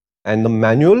 Correct. And the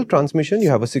manual transmission, you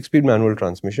have a 6-speed manual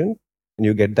transmission, and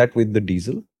you get that with the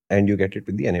diesel, and you get it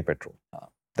with the NA petrol.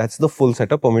 That's the full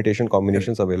setup. Permutation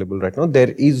combinations available right now.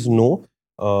 There is no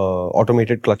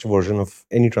automated clutch version of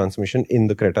any transmission in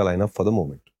the Creta lineup for the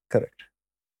moment. Correct.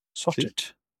 Sorted.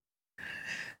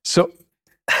 So,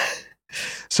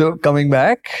 so coming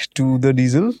back to the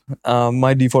diesel,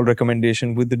 my default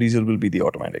recommendation with the diesel will be the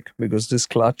automatic, because this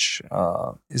clutch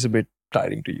is a bit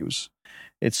tiring to use.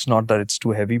 It's not that it's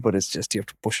too heavy, but it's just you have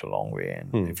to push a long way.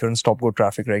 And if you're in stop-go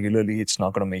traffic regularly, it's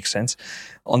not going to make sense.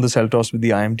 On the Seltos with the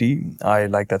IMT, I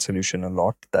like that solution a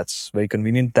lot. That's very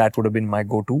convenient. That would have been my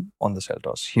go-to on the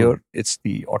Seltos. Here, it's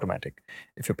the automatic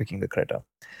if you're picking the Creta.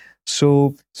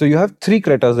 So you have 3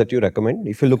 Cretas that you recommend.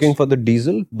 If you're looking for the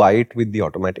diesel, buy it with the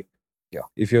automatic. Yeah.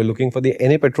 If you're looking for the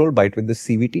NA petrol, buy it with the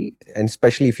CVT, and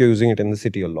especially if you're using it in the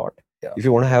city a lot. Yeah. If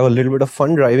you want to have a little bit of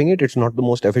fun driving it, it's not the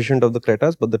most efficient of the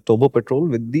Cretas, but the turbo petrol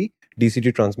with the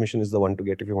DCT transmission is the one to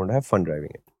get if you want to have fun driving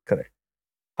it. Correct.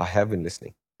 I have been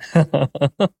listening.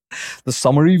 The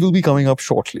summary will be coming up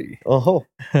shortly. Oh.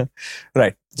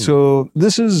 Right. So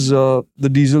this is the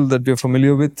diesel that we're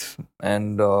familiar with,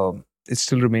 and it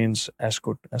still remains as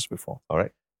good as before. All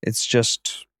right. It's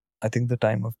just, I think the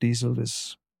time of diesel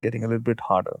is getting a little bit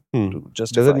harder to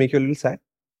justify. Does it make you a little sad?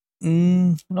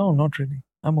 No, not really.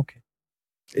 I'm okay.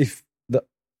 If the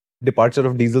departure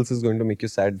of diesels is going to make you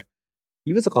sad,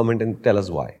 leave us a comment and tell us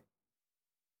why.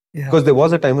 Yeah. Because there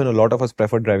was a time when a lot of us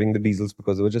preferred driving the diesels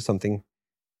because there was just something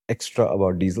extra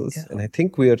about diesels. Yeah. And I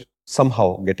think we are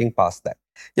somehow getting past that.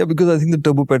 Yeah, because I think the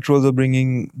turbo petrols are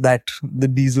bringing the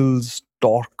diesel's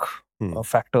torque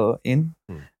factor in,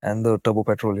 and the turbo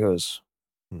petrol here is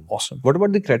awesome. What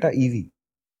about the Creta EV?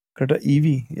 Creta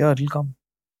EV, yeah, it'll come.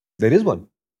 There is one.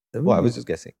 There Oh, will I be was one. just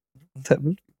guessing. There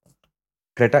will.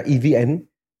 Creta EV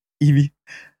EV.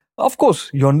 Of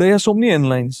course, Hyundai has so many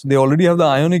N-lines. They already have the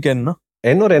Ioniq N, na?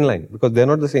 N or N-Line? Because they're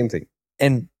not the same thing.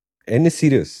 N. N is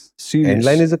serious.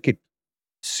 N-Line is a kit.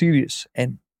 Serious.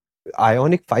 N.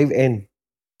 Ioniq 5N.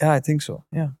 Yeah, I think so.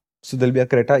 Yeah. So there'll be a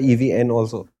Creta EV N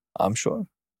also. I'm sure.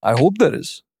 I hope there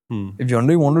is. If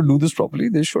Hyundai want to do this properly,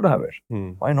 they should have it.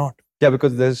 Why not? Yeah,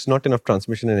 because there's not enough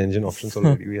transmission and engine options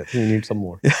already. I think we need some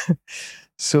more.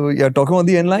 So yeah, talking about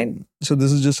the N-Line. So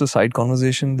this is just a side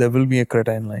conversation. There will be a Creta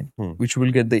N-Line, which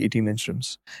will get the 18-inch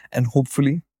rims. And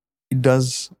hopefully it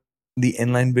does the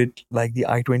N-Line bit like the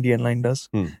i20 N-Line does,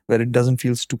 where it doesn't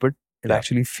feel stupid. It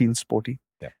actually feels sporty.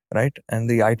 Yeah. Right? And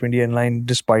the i20 N-Line,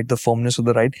 despite the firmness of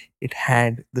the ride, it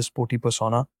had the sporty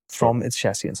persona from its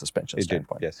chassis and suspension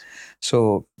standpoint. Yes.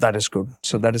 So that is good.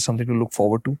 So that is something to look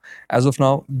forward to. As of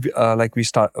now, like we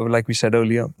said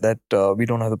earlier, that we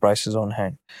don't have the prices on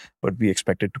hand, but we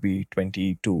expect it to be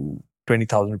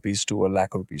 20,000 rupees to a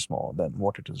lakh rupees more than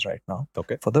what it is right now.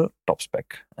 Okay. For the top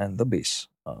spec and the base.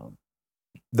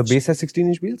 The base has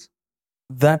 16-inch wheels?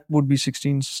 That would be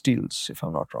 16 steels, if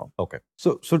I'm not wrong. Okay.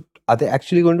 So are they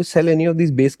actually going to sell any of these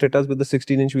base Cretas with the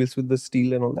 16-inch wheels with the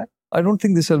steel and all that? I don't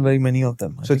think they sell very many of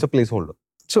them. So it's a placeholder.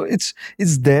 So it's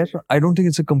there. I don't think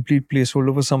it's a complete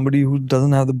placeholder for somebody who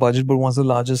doesn't have the budget but wants a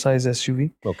larger size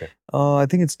SUV. Okay. I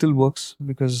think it still works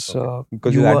because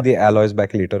you add the alloys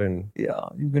back later and yeah,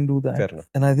 you can do that. Fair enough.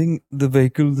 And I think the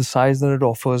vehicle, the size that it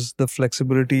offers, the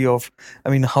flexibility of,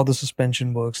 how the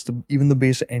suspension works, even the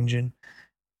base engine,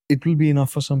 it will be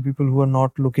enough for some people who are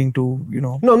not looking to,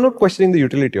 No, I'm not questioning the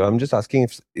utility. I'm just asking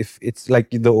if it's like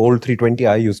the old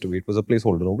 320i used to be. It was a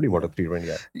placeholder. Nobody bought a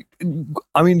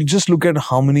 320i. Just look at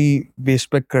how many base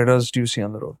spec Cretas do you see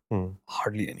on the road?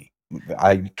 Hardly any.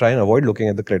 I try and avoid looking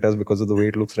at the Cretas because of the way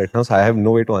it looks right now. So I have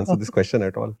no way to answer this question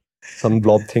at all. Some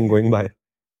blob thing going by.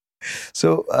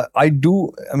 So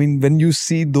when you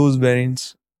see those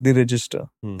variants, they register.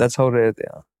 That's how rare they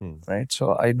are, right?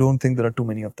 So I don't think there are too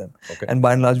many of them. Okay. And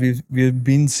by and large, we've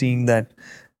been seeing that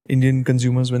Indian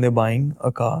consumers, when they're buying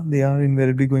a car, they are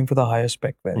invariably going for the higher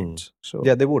spec variants. So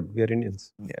yeah, they would. We are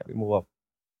Indians. Yeah, we move up.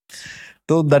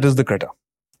 So that is the Creta.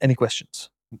 Any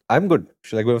questions? I'm good.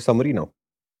 Should I go with a summary now?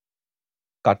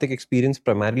 Kartik experienced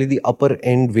primarily the upper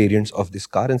end variants of this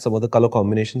car and some of the color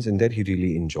combinations in there he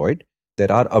really enjoyed.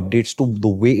 There are updates to the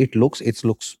way it looks. It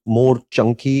looks more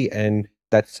chunky, and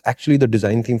that's actually the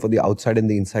design theme for the outside and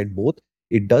the inside both.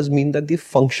 It does mean that the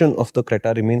function of the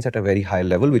Creta remains at a very high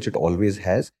level, which it always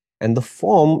has. And the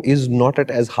form is not at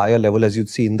as high a level as you'd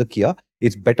see in the Kia.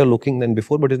 It's better looking than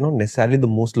before, but it's not necessarily the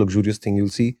most luxurious thing you'll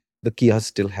see. The Kias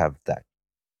still have that.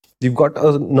 You've got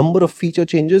a number of feature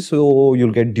changes. So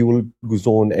you'll get dual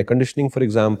zone air conditioning, for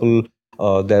example.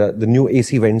 The new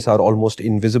AC vents are almost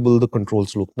invisible. The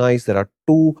controls look nice. There are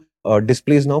two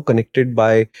display is now connected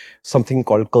by something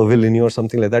called curvilinear or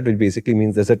something like that, which basically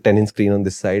means there's a 10-inch screen on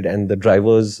this side, and the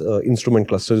driver's instrument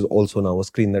cluster is also now a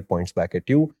screen that points back at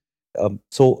you.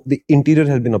 So the interior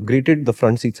has been upgraded. The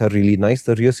front seats are really nice.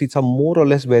 The rear seats are more or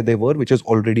less where they were, which is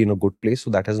already in a good place. So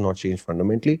that has not changed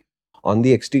fundamentally. On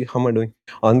the exterior, how am I doing?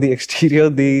 On the exterior,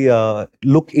 the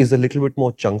look is a little bit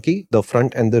more chunky. The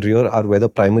front and the rear are where the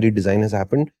primary design has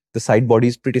happened. The side body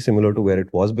is pretty similar to where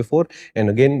it was before. And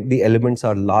again, the elements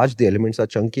are large, the elements are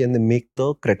chunky, and they make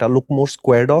the Creta look more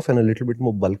squared off and a little bit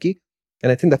more bulky.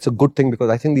 And I think that's a good thing, because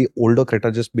I think the older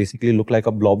Creta just basically look like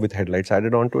a blob with headlights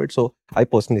added onto it. So I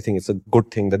personally think it's a good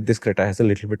thing that this Creta has a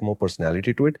little bit more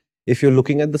personality to it. If you're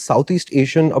looking at the Southeast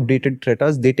Asian updated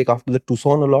Cretas, they take after the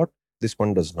Tucson a lot. This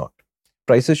one does not.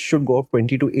 Prices should go up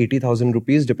 20 to 80,000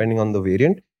 rupees depending on the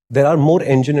variant. There are more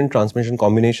engine and transmission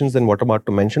combinations than what I'm about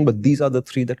to mention, but these are the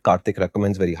three that Karthik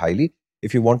recommends very highly.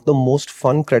 If you want the most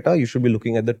fun Creta, you should be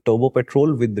looking at the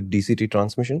Turbopetrol with the DCT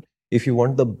transmission. If you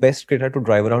want the best Creta to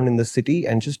drive around in the city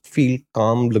and just feel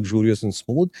calm, luxurious and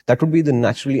smooth, that would be the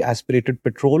naturally aspirated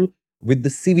petrol with the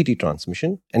CVT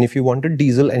transmission. And if you want a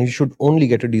diesel, and you should only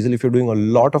get a diesel if you're doing a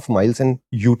lot of miles and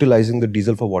utilizing the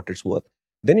diesel for what it's worth,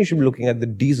 then you should be looking at the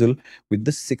diesel with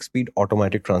the 6-speed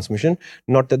automatic transmission.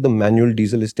 Not that the manual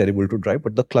diesel is terrible to drive,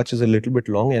 but the clutch is a little bit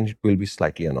long and it will be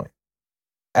slightly annoying.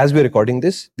 As we're recording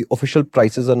this, the official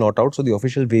prices are not out, so the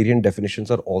official variant definitions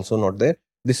are also not there.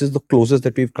 This is the closest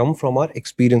that we've come from our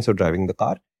experience of driving the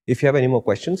car. If you have any more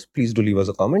questions, please do leave us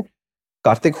a comment.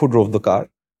 Karthik, who drove the car,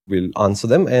 will answer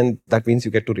them, and that means you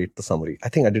get to rate the summary. I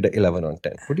think I did an 11 on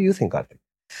 10. What do you think, Karthik?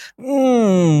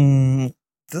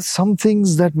 There's some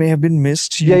things that may have been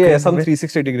missed. Yeah, some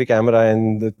 360-degree camera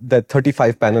and that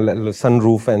 35-panel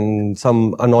sunroof and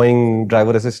some annoying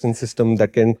driver assistance system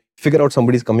that can figure out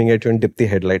somebody's coming at you and dip the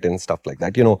headlight and stuff like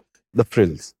that. You know, the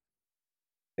frills.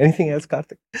 Anything else,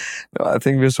 Karthik? No, I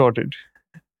think we're sorted.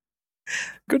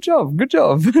 Good job.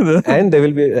 And there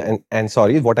will be, and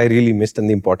sorry, what I really missed, and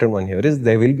the important one here is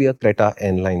there will be a Creta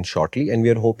N-Line shortly, and we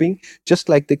are hoping, just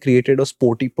like they created a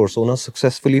sporty persona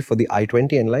successfully for the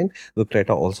i20 N-Line, the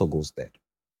Creta also goes there.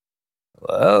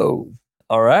 Oh,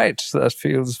 all right. That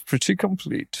feels pretty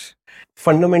complete.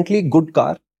 Fundamentally, good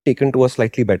car taken to a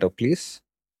slightly better place.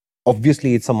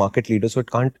 Obviously, it's a market leader, so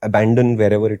it can't abandon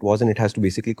wherever it was, and it has to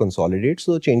basically consolidate.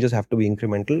 So the changes have to be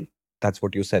incremental. That's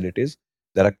what you said it is.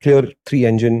 There are clear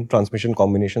 3-engine transmission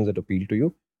combinations that appeal to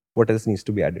you. What else needs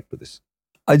to be added to this?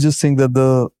 I just think that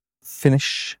the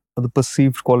finish or the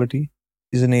perceived quality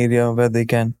is an area where they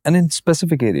can, and in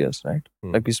specific areas, right?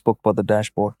 Like we spoke about the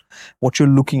dashboard, what you're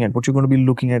looking at, what you're going to be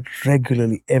looking at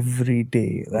regularly every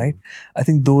day, right? I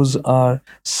think those are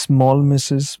small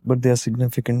misses, but they are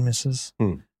significant misses.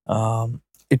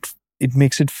 It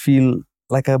makes it feel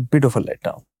like a bit of a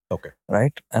letdown. Okay.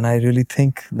 Right? And I really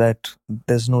think that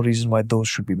there's no reason why those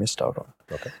should be missed out on.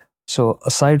 Okay. So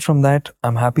aside from that,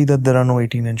 I'm happy that there are no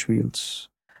 18-inch wheels.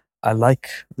 I like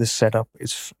this setup.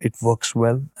 It works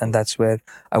well, and that's where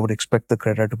I would expect the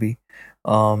Creta to be.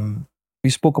 We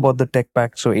spoke about the tech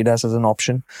pack, so ADAS as an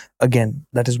option. Again,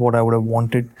 that is what I would have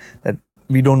wanted. That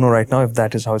we don't know right now if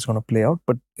that is how it's going to play out,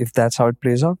 but if that's how it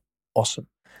plays out, awesome.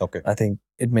 Okay. I think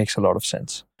it makes a lot of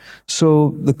sense.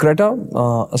 So the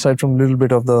Creta, aside from a little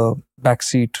bit of the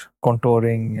backseat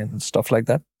contouring and stuff like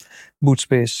that, boot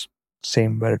space,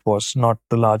 same where it was, not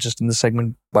the largest in the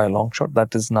segment by a long shot.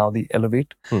 That is now the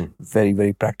Elevate. Very,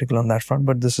 very practical on that front,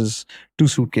 but this is 2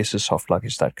 suitcases, soft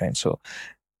luggage, that kind. So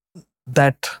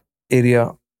that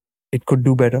area, it could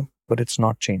do better, but it's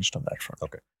not changed on that front.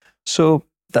 Okay. So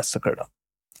that's the Creta.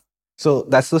 So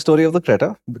that's the story of the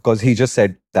Creta, because he just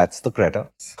said that's the Creta.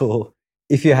 So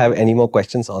if you have any more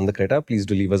questions on the Creta, please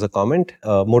do leave us a comment.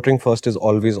 MotorInc First is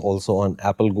always also on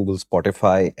Apple, Google,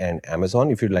 Spotify, and Amazon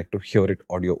if you'd like to hear it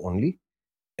audio only.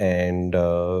 And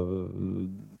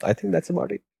I think that's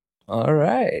about it. All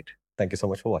right. Thank you so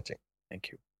much for watching. Thank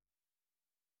you.